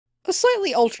A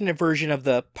slightly alternate version of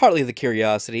the partly the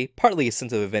curiosity, partly a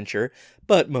sense of adventure,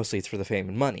 but mostly it's for the fame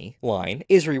and money line,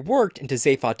 is reworked into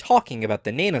Zaphod talking about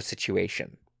the Nano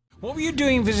situation. What were you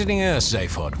doing visiting Earth,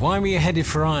 Zaphod? Why were you headed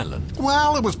for Ireland?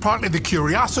 Well, it was partly the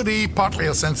curiosity, partly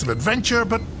a sense of adventure,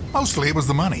 but mostly it was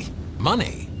the money.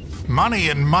 Money? Money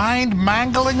in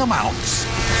mind-mangling amounts.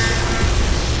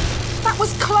 That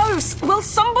was close! Will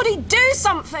somebody do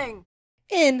something?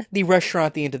 In the Restaurant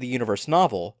at the End of the Universe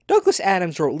novel, Douglas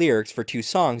Adams wrote lyrics for 2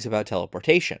 songs about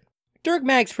teleportation. Dirk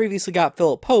Maggs previously got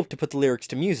Philip Pope to put the lyrics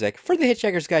to music for the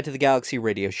Hitchhiker's Guide to the Galaxy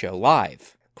radio show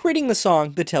Live, creating the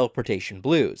song The Teleportation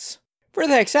Blues. For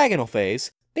the Hexagonal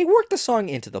Phase, they worked the song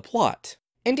into the plot.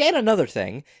 And to add another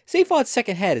thing, Zaphod's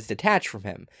second head is detached from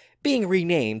him, being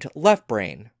renamed Left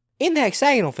Brain. In the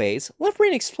Hexagonal Phase, Left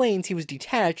Brain explains he was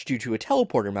detached due to a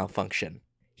teleporter malfunction.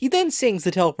 He then sings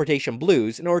the Teleportation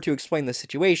Blues in order to explain the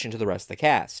situation to the rest of the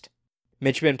cast.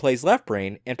 Mitchman plays Left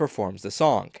Brain and performs the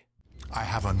song. I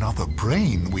have another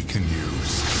brain we can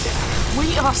use.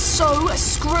 We are so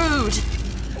screwed.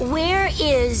 Where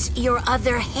is your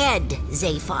other head,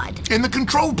 Zaphod? In the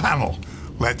control panel.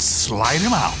 Let's slide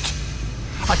him out.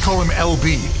 I call him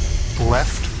LB,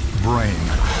 Left Brain,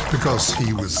 because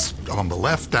he was on the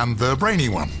left and the brainy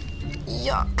one.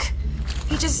 Yuck.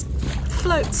 He just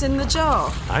floats in the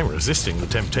jar. I'm resisting the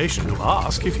temptation to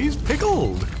ask if he's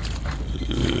pickled.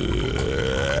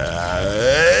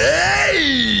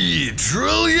 Hey,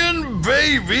 Trillion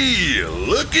baby,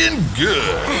 looking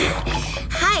good.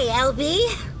 Hi, LB.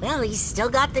 Well, he's still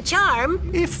got the charm.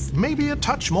 If maybe a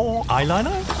touch more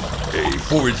eyeliner? A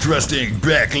forward-thrusting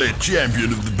backlit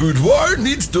champion of the boudoir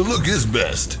needs to look his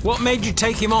best. What made you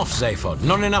take him off, Zaphod?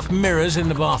 Not enough mirrors in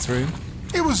the bathroom?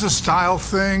 It was a style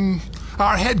thing.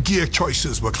 Our headgear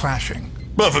choices were clashing.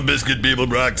 Buff a biscuit,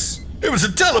 Beeblebrox. It was a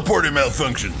teleporter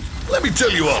malfunction. Let me tell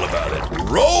you all about it.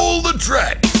 Roll the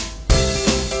track.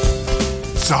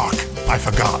 Zark, I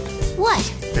forgot. What?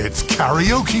 It's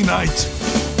karaoke night.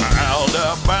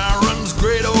 Aldebaran's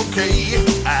great okay.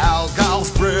 Algal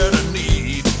spread a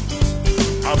need.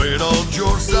 A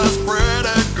Beetlejuice spread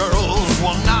of girls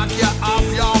will knock you off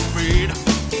your feet.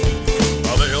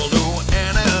 They'll do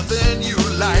anything you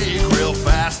like, real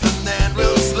fast and then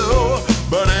real slow.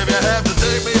 But if you have to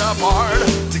take me apart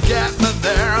to get me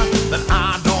there, then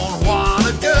I don't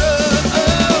wanna go.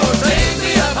 Oh, take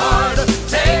me apart,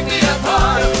 take me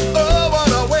apart. Oh, what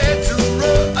a way to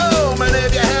roam. And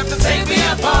if you have to take me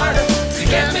apart to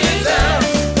get me there,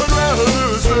 I'd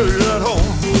rather stay at home.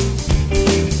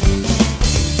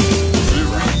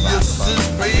 Sirius is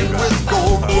paved with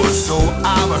gold, or so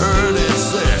I've heard it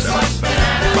said.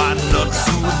 My nuts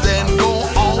who then go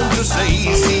on to say,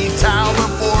 see town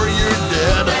before you're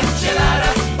dead.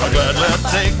 I'm glad let's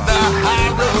take the high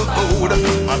road.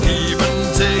 I'll even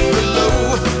take the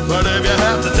low. But if you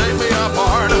have to take me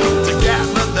apart to get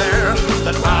me there,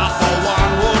 then I for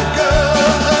one would go.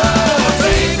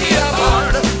 Take me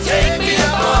apart, take me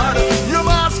apart. You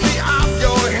must be off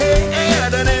your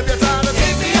head. And if you're trying to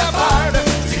take me apart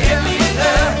to get me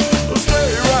there,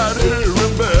 stay right here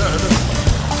in bed.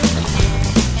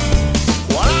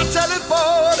 Well, I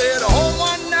teleported home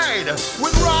one night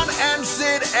with Ron and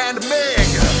Sid and Meg.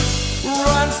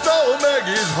 Ron stole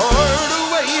Maggie's heart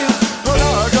away, and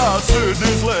I got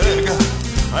Sidney's leg.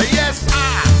 Yes,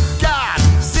 I got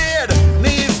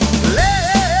Sidney's leg.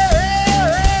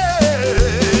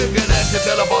 And that's the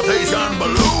teleportation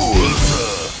blues.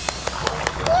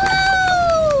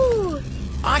 Woo!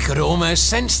 I could almost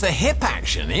sense the hip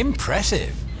action.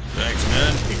 Impressive. Thanks,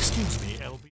 man. Excuse me,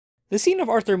 LB. The scene of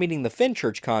Arthur meeting the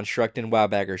Fenchurch construct in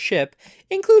Wowbagger's ship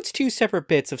includes 2 separate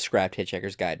bits of scrapped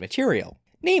Hitchhiker's Guide material.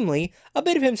 Namely, a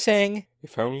bit of him saying,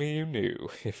 "If only you knew,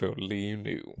 if only you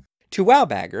knew," to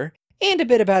Wowbagger, and a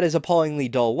bit about his appallingly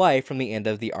dull life from the end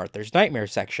of the Arthur's Nightmare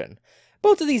section.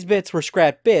 Both of these bits were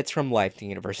scrapped bits from Life, the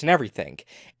Universe, and Everything,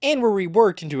 and were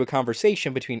reworked into a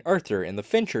conversation between Arthur and the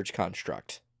Fenchurch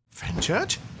construct.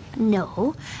 Fenchurch?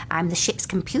 No, I'm the ship's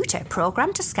computer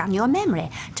programmed to scan your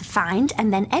memory, to find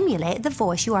and then emulate the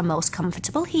voice you are most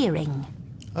comfortable hearing.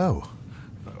 Oh.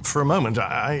 For a moment,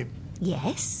 I...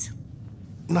 Yes?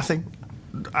 Nothing.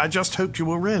 I just hoped you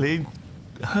were really...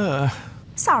 her.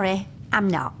 Sorry, I'm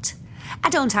not. I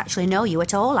don't actually know you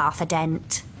at all, Arthur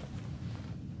Dent.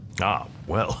 Ah,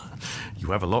 well,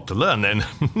 you have a lot to learn then.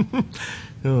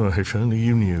 Oh, if only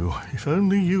you knew. If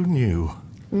only you knew.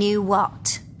 Knew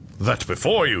what? That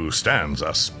before you stands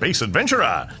a space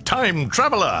adventurer, time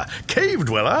traveler, cave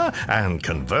dweller, and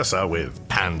converser with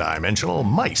pan-dimensional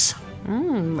mice.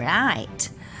 Right.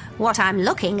 What I'm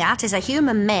looking at is a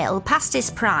human male past his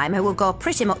prime who would go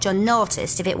pretty much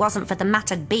unnoticed if it wasn't for the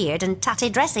matted beard and tatty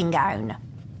dressing gown.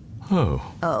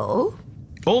 Oh. Oh?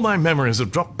 All my memories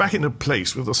have dropped back into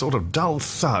place with a sort of dull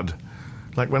thud.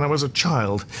 Like when I was a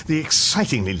child, the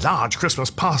excitingly large Christmas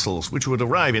parcels, which would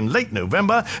arrive in late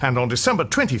November and on December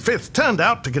 25th, turned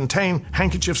out to contain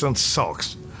handkerchiefs and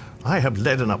socks. I have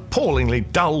led an appallingly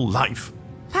dull life.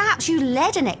 Perhaps you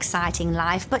led an exciting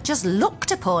life, but just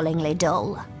looked appallingly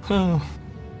dull.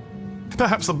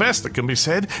 Perhaps the best that can be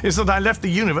said is that I left the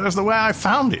universe the way I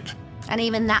found it. And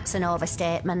even that's an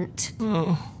overstatement.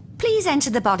 Please enter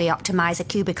the body optimizer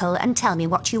cubicle and tell me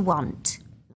what you want.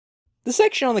 The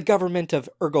section on the government of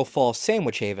Urgle Falls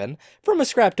Sandwich Haven, from a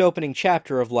scrapped opening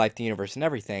chapter of Life, the Universe, and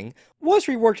Everything, was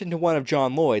reworked into one of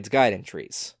John Lloyd's guide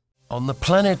entries. On the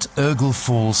planet Urgle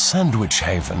Falls Sandwich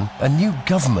Haven, a new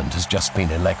government has just been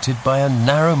elected by a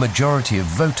narrow majority of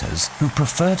voters who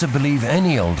prefer to believe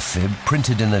any old fib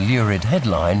printed in a lurid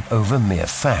headline over mere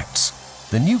facts.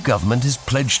 The new government is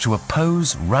pledged to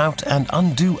oppose, rout, and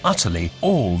undo utterly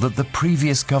all that the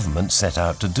previous government set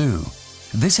out to do.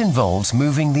 This involves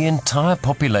moving the entire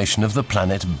population of the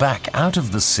planet back out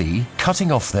of the sea, cutting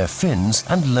off their fins,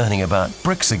 and learning about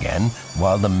bricks again,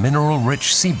 while the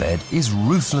mineral-rich seabed is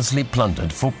ruthlessly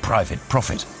plundered for private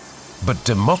profit. But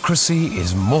democracy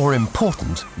is more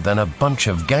important than a bunch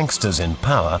of gangsters in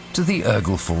power to the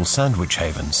Urgle Falls Sandwich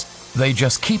Havens. They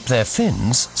just keep their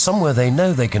fins somewhere they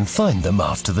know they can find them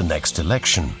after the next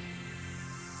election.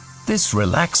 This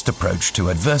relaxed approach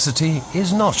to adversity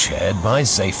is not shared by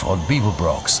Zaphod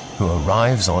Beeblebrox, who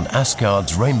arrives on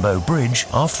Asgard's Rainbow Bridge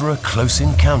after a close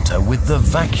encounter with the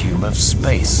vacuum of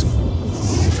space.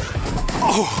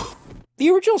 The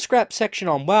original scrap section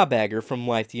on Wowbagger from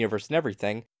Life, the Universe, and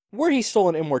Everything, where he stole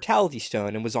an immortality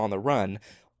stone and was on the run,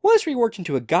 was reworked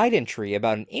into a guide entry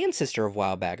about an ancestor of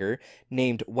Wowbagger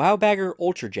named Wowbagger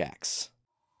Ultrajax.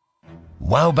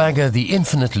 Wowbagger the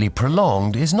Infinitely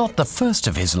Prolonged is not the first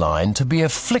of his line to be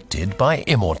afflicted by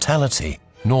immortality,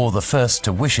 nor the first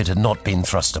to wish it had not been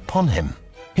thrust upon him.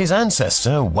 His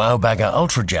ancestor, Wowbagger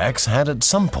Ultrajax, had at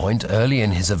some point early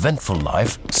in his eventful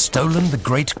life stolen the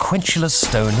great quenchulous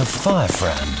stone of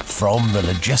Firefrand from the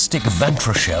majestic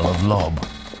Vantrashell of Lob.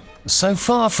 So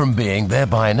far from being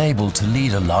thereby enabled to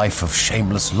lead a life of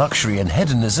shameless luxury and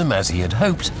hedonism as he had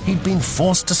hoped, he'd been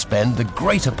forced to spend the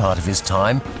greater part of his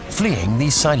time fleeing the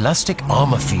Silastic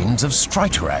armor fiends of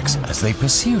Striterax as they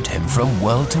pursued him from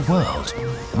world to world.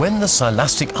 When the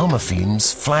Silastic armor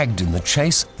fiends flagged in the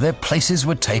chase, their places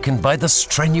were taken by the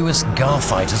strenuous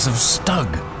Garfighters of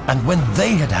Stug. And when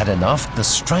they had had enough, the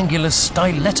strangulous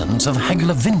Styletons of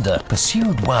Haglavinda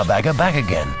pursued Wowbagger back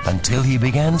again, until he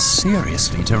began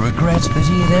seriously to regret that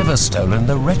he had ever stolen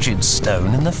the wretched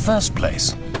stone in the first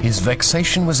place. His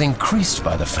vexation was increased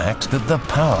by the fact that the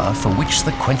power for which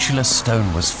the quenchulous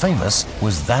stone was famous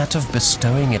was that of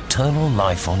bestowing eternal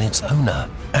life on its owner.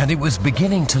 And it was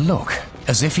beginning to look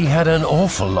as if he had an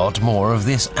awful lot more of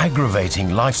this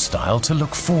aggravating lifestyle to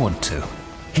look forward to.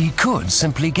 He could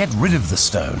simply get rid of the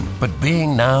stone, but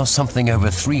being now something over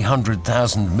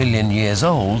 300,000 million years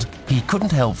old, he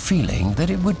couldn't help feeling that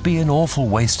it would be an awful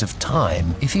waste of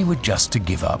time if he were just to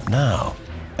give up now.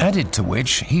 Added to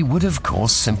which, he would of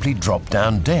course simply drop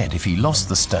down dead if he lost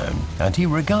the stone, and he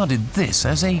regarded this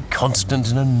as a constant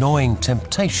and annoying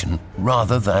temptation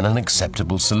rather than an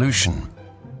acceptable solution.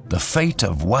 The fate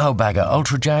of Wowbagger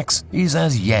Ultrajax is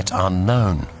as yet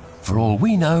unknown. For all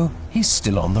we know, he's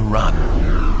still on the run.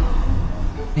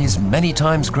 His many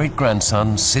times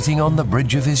great-grandson, sitting on the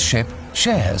bridge of his ship,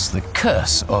 shares the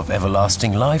curse of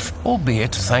everlasting life,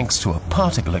 albeit thanks to a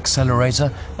particle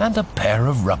accelerator and a pair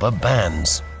of rubber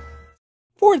bands.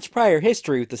 Ford's prior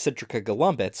history with the Citrica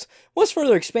Golumbits was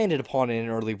further expanded upon in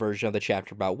an early version of the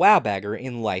chapter about Wowbagger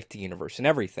in Life, the Universe, and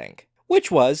Everything,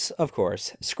 which was, of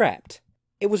course, scrapped.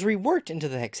 It was reworked into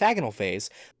the Hexagonal Phase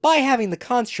by having the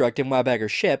construct in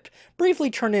Wowbagger's ship briefly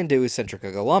turn into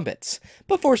Centrica Golumbits,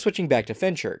 before switching back to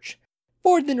Fenchurch.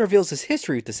 Ford then reveals his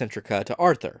history with the Centrica to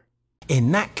Arthur.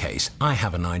 In that case, I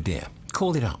have an idea.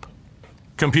 Call it up.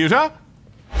 Computer?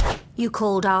 You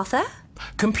called Arthur?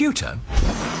 Computer?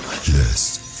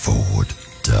 Yes, Ford,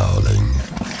 darling.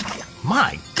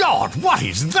 My God, what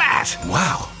is that?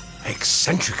 Wow.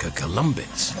 Eccentrica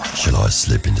Golumbits. Shall I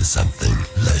slip into something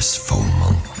less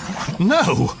formal?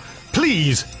 No!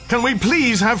 Please! Can we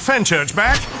please have Fenchurch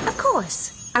back? Of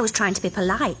course. I was trying to be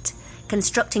polite,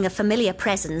 constructing a familiar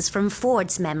presence from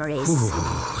Ford's memories.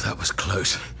 Ooh, that was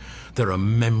close. There are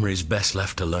memories best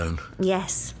left alone.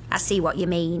 Yes, I see what you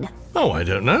mean. Oh, I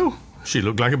don't know. She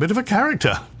looked like a bit of a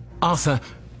character. Arthur,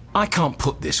 I can't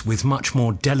put this with much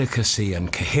more delicacy and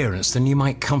coherence than you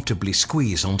might comfortably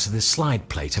squeeze onto the slide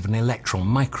plate of an electron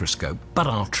microscope, but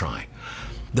I'll try.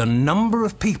 The number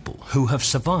of people who have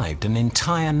survived an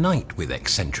entire night with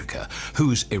Eccentrica,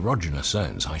 whose erogenous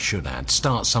zones, I should add,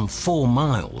 start some 4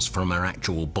 miles from our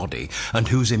actual body, and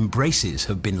whose embraces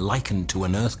have been likened to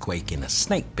an earthquake in a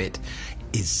snake pit,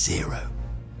 is 0.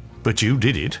 But you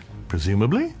did it,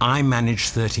 presumably? I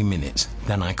managed 30 minutes,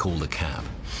 then I called a cab.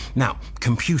 Now,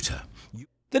 computer...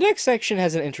 The next section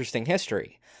has an interesting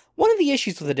history. One of the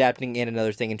issues with adapting And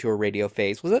Another Thing into a radio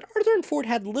phase was that Arthur and Ford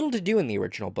had little to do in the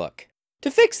original book. To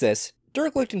fix this,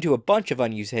 Dirk looked into a bunch of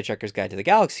unused Hitchhiker's Guide to the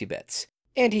Galaxy bits,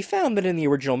 and he found that in the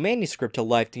original manuscript to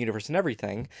Life, the Universe, and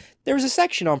Everything, there was a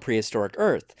section on prehistoric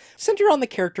Earth, centered on the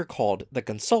character called the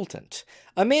Consultant,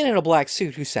 a man in a black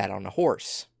suit who sat on a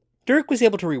horse. Dirk was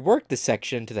able to rework this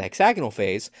section into the Hexagonal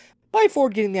Phase by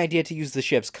Ford getting the idea to use the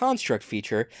ship's construct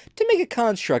feature to make a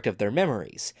construct of their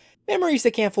memories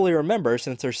they can't fully remember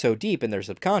since they're so deep in their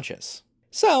subconscious.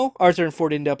 So, Arthur and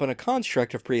Ford end up on a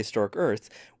construct of prehistoric Earth,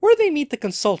 where they meet the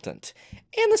Consultant,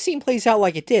 and the scene plays out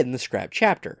like it did in the scrapped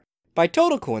chapter. By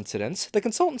total coincidence, the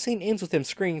Consultant scene ends with him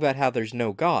screaming about how there's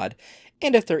no God,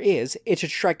 and if there is, it should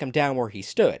strike him down where he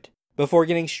stood, before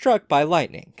getting struck by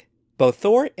lightning. Both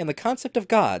Thor and the concept of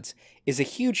gods is a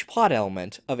huge plot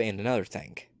element of And Another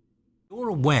Thing. You're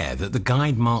aware that the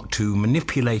Guide Mark II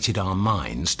manipulated our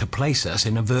minds to place us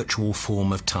in a virtual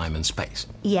form of time and space?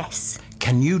 Yes.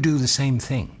 Can you do the same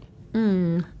thing?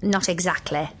 Not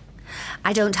exactly.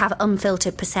 I don't have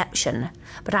unfiltered perception,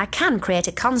 but I can create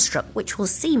a construct which will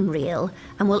seem real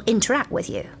and will interact with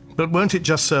you. But won't it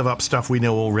just serve up stuff we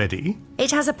know already?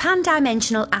 It has a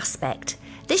pan-dimensional aspect.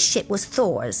 This ship was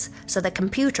Thor's, so the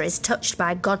computer is touched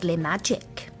by godly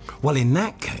magic. Well, in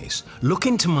that case, look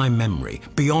into my memory,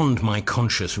 beyond my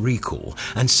conscious recall,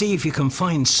 and see if you can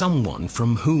find someone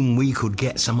from whom we could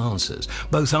get some answers,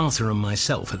 both Arthur and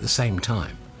myself at the same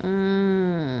time.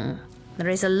 There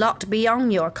is a lot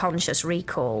beyond your conscious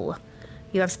recall.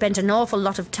 You have spent an awful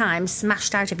lot of time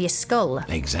smashed out of your skull.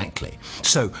 Exactly.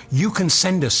 So, you can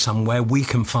send us somewhere we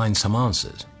can find some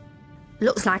answers.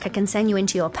 Looks like I can send you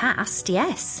into your past,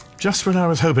 yes. Just when I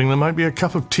was hoping there might be a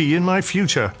cup of tea in my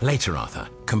future. Later, Arthur.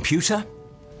 Computer,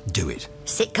 do it.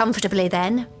 Sit comfortably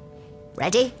then.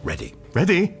 Ready? Ready.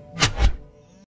 Ready?